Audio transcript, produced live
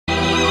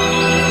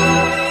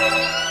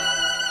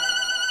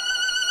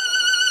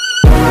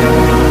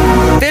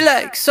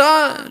like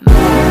sun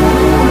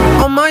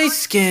on my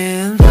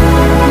skin.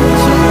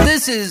 So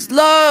this is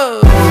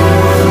love.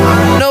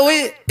 I know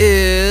it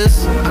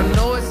is. I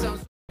know it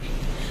sounds.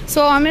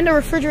 So I'm in the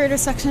refrigerator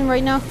section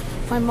right now.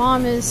 My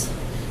mom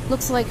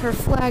looks like her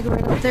flag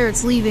right up there.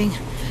 It's leaving.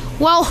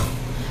 Well,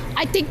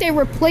 I think they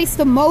replaced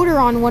the motor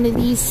on one of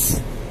these.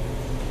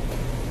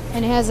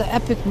 And it has an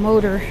epic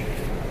motor.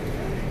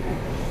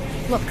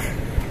 Look.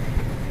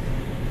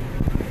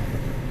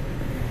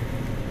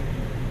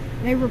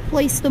 They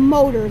replaced the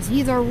motors.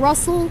 These are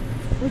Russell,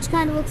 which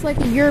kind of looks like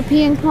a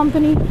European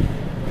company.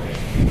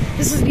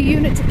 This is the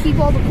unit to keep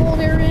all the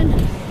cold air in.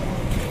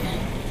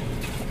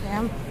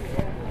 Damn.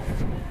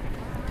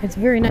 It's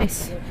very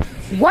nice.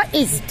 What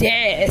is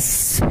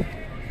this?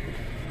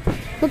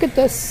 Look at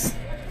this.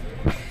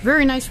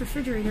 Very nice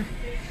refrigerator.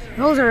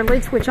 Those are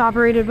lid switch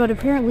operated, but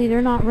apparently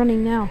they're not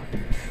running now.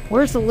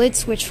 Where's the lid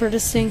switch for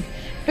this thing?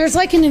 There's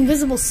like an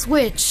invisible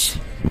switch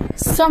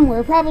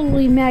somewhere,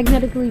 probably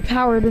magnetically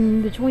powered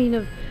in between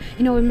of,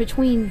 you know, in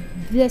between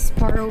this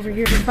part over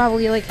here. There's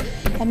probably like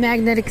a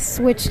magnetic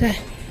switch that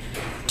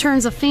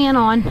turns a fan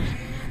on,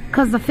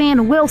 because the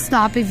fan will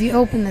stop if you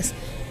open this,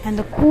 and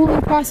the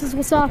cooling process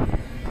will stop.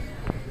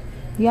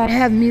 Yeah, I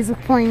have music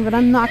playing, but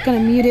I'm not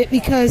gonna mute it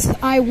because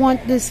I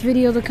want this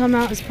video to come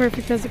out as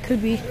perfect as it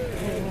could be.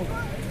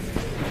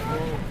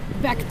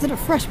 Back to the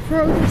fresh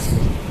produce.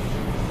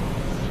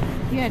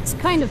 Yeah, it's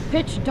kind of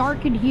pitch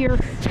dark in here.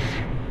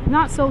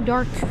 Not so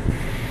dark,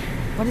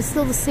 but it's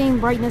still the same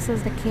brightness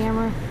as the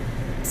camera.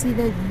 See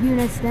the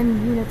units,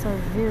 them units are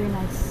very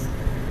nice.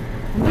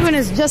 I'm doing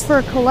this just for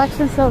a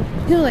collection, so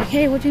people are like,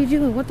 hey, what are you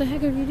doing? What the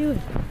heck are you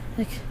doing?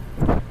 Like,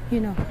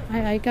 you know,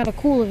 I got a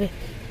cool of it.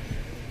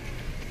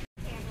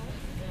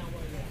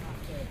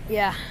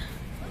 Yeah.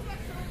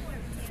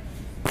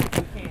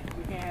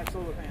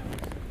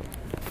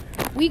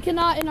 We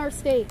cannot in our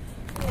state.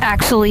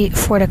 Actually,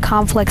 for the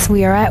complex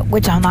we are at,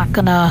 which I'm not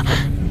gonna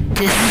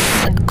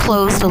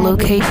disclose the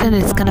location,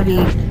 it's gonna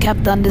be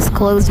kept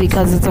undisclosed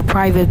because it's a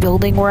private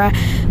building we're at.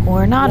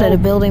 We're not at a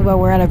building, but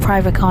we're at a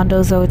private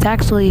condo, so it's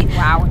actually,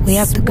 we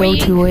have to go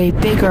to a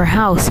bigger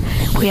house.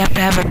 We have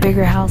to have a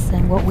bigger house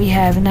than what we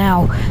have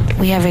now.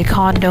 We have a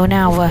condo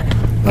now, but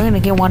we're gonna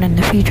get one in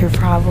the future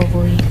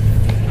probably.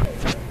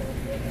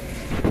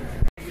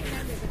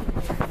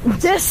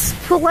 This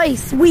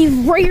place,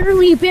 we've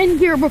rarely been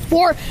here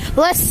before.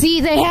 Let's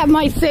see, they have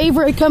my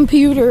favorite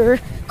computer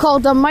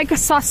called the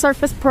Microsoft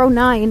Surface Pro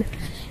 9.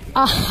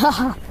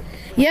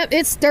 Yep,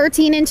 it's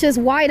 13 inches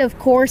wide, of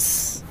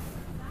course.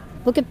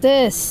 Look at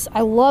this.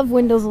 I love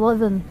Windows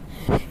 11.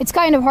 It's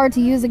kind of hard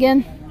to use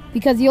again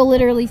because you'll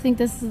literally think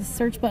this is a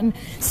search button.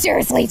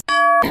 Seriously.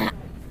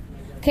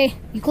 Okay,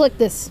 you click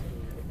this.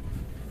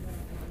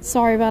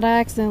 Sorry about I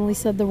accidentally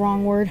said the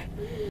wrong word.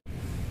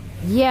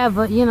 Yeah,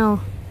 but you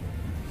know,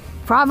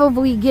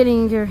 probably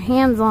getting your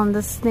hands on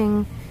this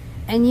thing,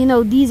 and you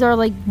know, these are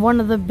like one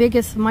of the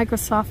biggest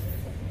Microsoft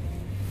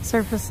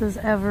Surfaces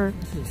ever.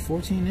 This is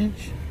 14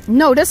 inch?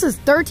 No, this is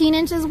 13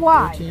 inches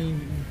wide. 13,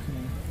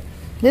 okay.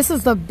 This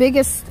is the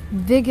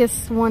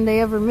biggest one they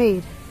ever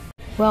made.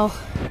 Well,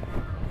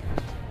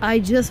 I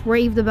just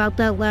raved about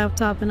that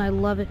laptop and I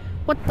love it.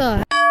 What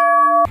the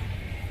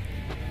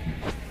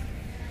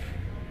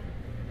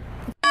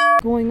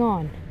going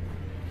on?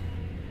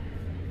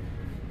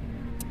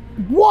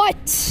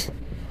 What?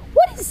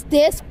 What is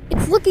this?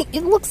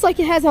 It looks like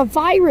it has a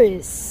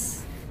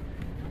virus.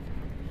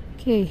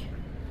 Okay.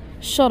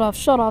 Shut off,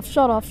 shut off,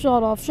 shut off,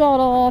 shut off, shut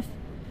off.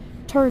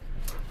 Turn.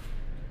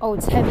 Oh,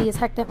 it's heavy as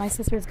heck that my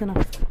sister's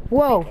gonna.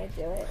 Whoa. I can't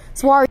do it.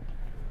 Sorry.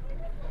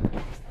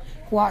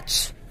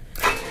 Watch.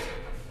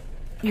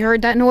 You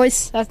heard that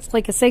noise? That's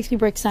like a safety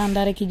brake sound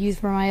that I could use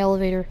for my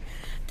elevator.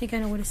 I think I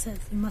know what it says.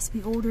 You must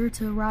be older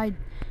to ride.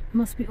 You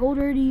must be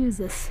older to use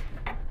this.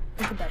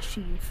 Look at that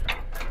sheave.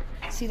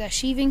 See that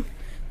sheaving?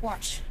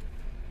 Watch.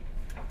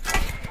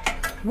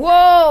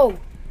 Whoa!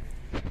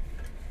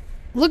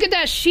 Look at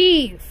that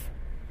sheave.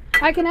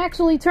 I can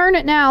actually turn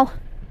it now.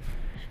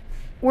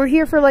 We're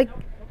here for like...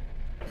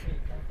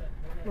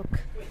 Look.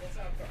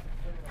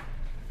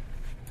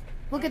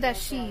 Look at that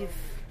sheave.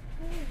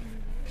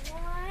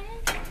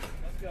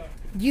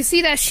 You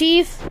see that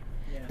sheave?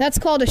 That's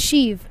called a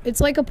sheave. It's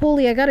like a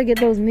pulley. I gotta get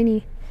those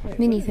mini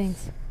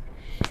things.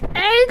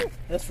 And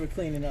that's for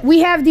cleaning up. We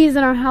have these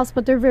in our house,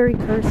 but they're very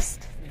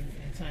cursed. And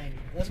tiny.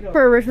 Let's go.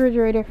 For a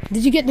refrigerator.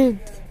 Did you get to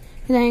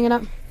hang it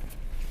up?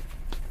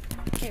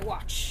 Okay,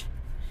 watch.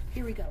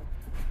 Here we go.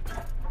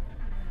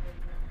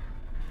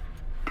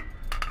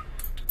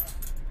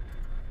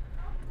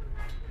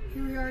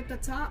 Here we are at the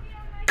top.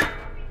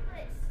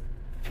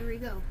 Here we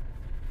go.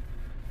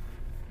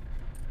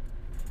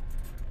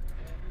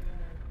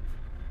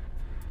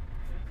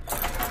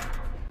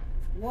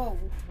 Whoa.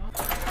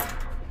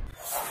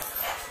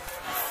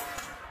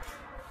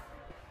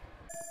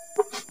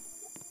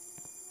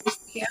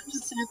 Okay, I'm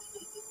just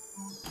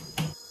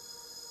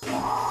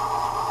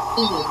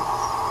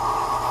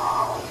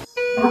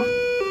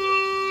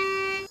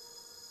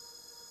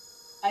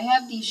I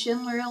have these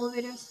Schindler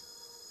elevators.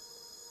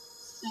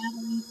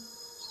 Sadly.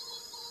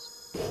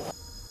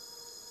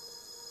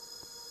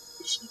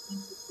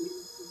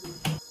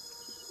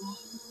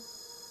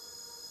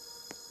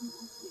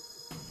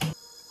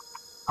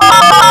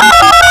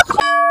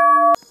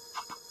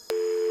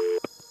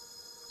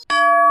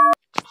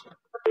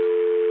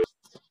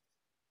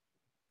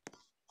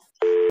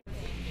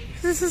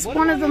 This is What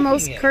one am I of the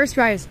most looking at? cursed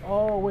drives.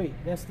 Oh wait,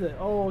 that's the.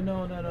 Oh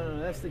no.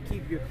 That's to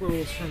keep your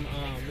clothes from.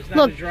 It's not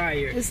Look, a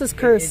dryer. this is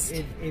cursed.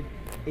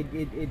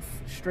 It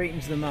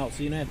straightens them out,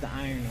 so you don't have to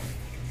iron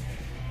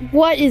them.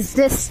 What is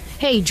this?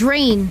 Hey,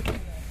 drain.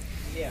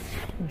 Yeah.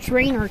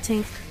 Drain our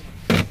tank.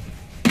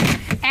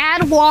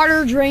 Add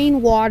water,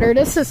 drain water.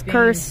 This is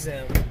cursed.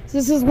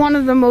 This is one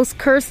of the most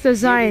cursed Here we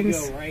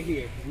designs. go, right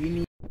here. We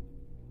need.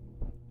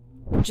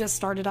 Just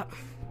started up.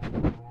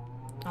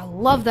 I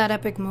love that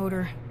epic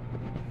motor.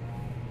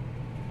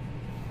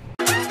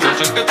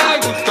 Yo sé que te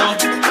gustó,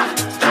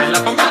 te la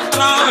pongo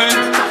otra vez.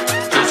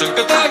 Yo sé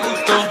que te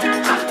gustó,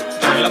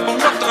 te la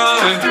pongo otra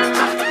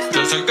vez.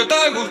 Yo sé que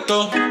te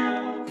gustó,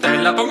 te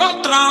la pongo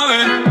otra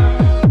vez.